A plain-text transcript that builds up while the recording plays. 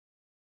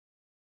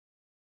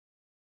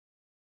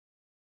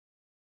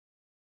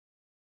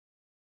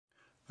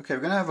Okay,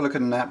 we're going to have a look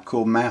at an app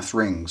called Math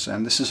Rings,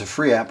 and this is a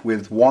free app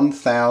with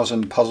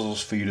 1,000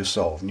 puzzles for you to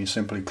solve, and you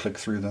simply click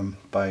through them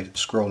by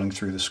scrolling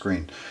through the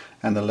screen,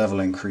 and the level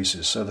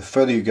increases. So the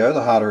further you go,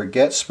 the harder it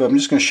gets, but I'm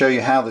just going to show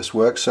you how this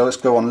works. So let's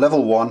go on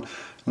level 1 and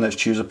let's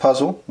choose a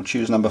puzzle. We'll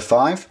choose number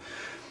 5,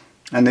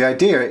 and the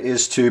idea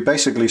is to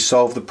basically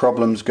solve the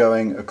problems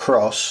going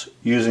across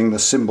using the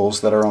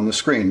symbols that are on the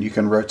screen. You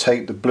can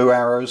rotate the blue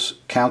arrows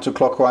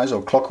counterclockwise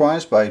or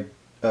clockwise by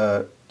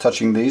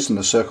touching these, and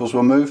the circles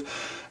will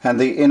move, and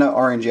the inner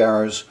orange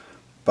arrows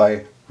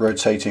by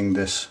rotating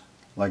this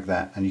like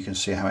that, and you can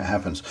see how it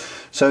happens.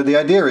 So the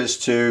idea is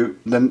to,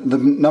 the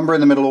number in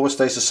the middle always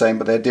stays the same,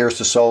 but the idea is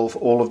to solve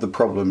all of the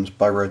problems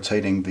by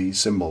rotating the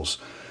symbols.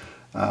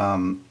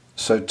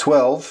 So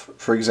 12,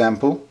 for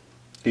example,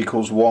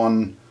 equals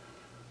 1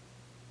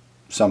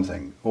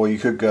 something, or you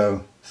could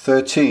go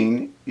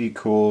 13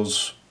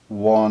 equals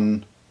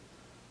 1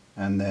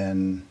 and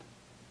then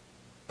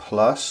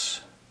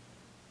plus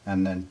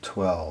and then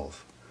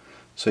 12.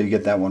 So you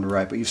get that one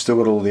right, but you've still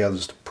got all the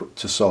others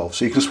to solve.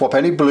 So you can swap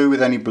any blue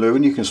with any blue,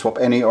 and you can swap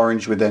any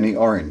orange with any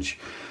orange.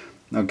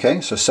 Okay,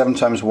 so 7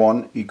 times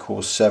 1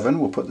 equals 7.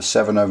 We'll put the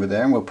 7 over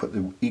there, and we'll put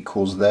the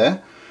equals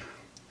there,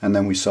 and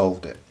then we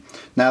solved it.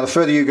 Now, the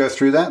further you go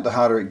through that, the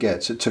harder it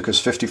gets. It took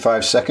us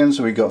 55 seconds,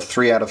 and we got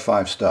 3 out of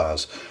 5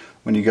 stars.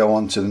 When you go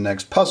on to the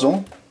next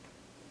puzzle,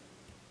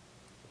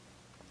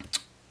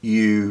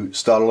 you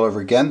start all over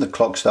again. The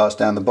clock starts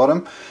down the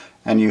bottom,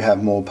 and you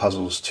have more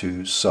puzzles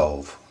to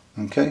solve.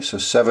 Okay, so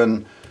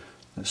 7,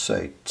 let's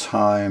say,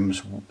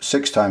 times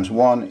 6 times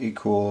 1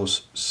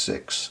 equals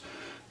 6.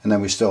 And then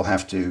we still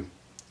have to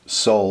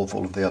solve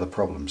all of the other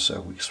problems.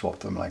 So we swap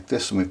them like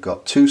this, and we've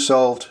got 2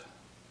 solved.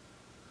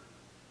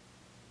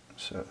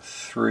 So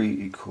 3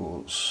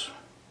 equals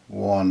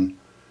 1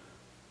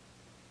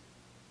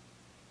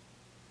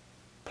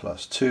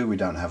 plus 2. We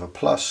don't have a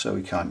plus, so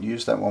we can't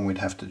use that one. We'd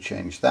have to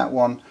change that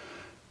one,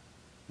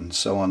 and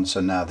so on.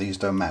 So now these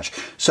don't match.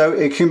 So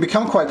it can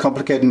become quite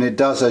complicated, and it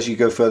does as you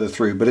go further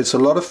through, but it's a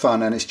lot of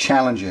fun and it's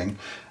challenging,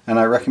 and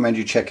I recommend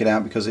you check it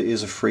out because it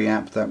is a free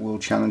app that will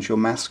challenge your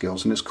math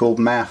skills, and it's called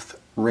Math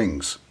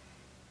Rings.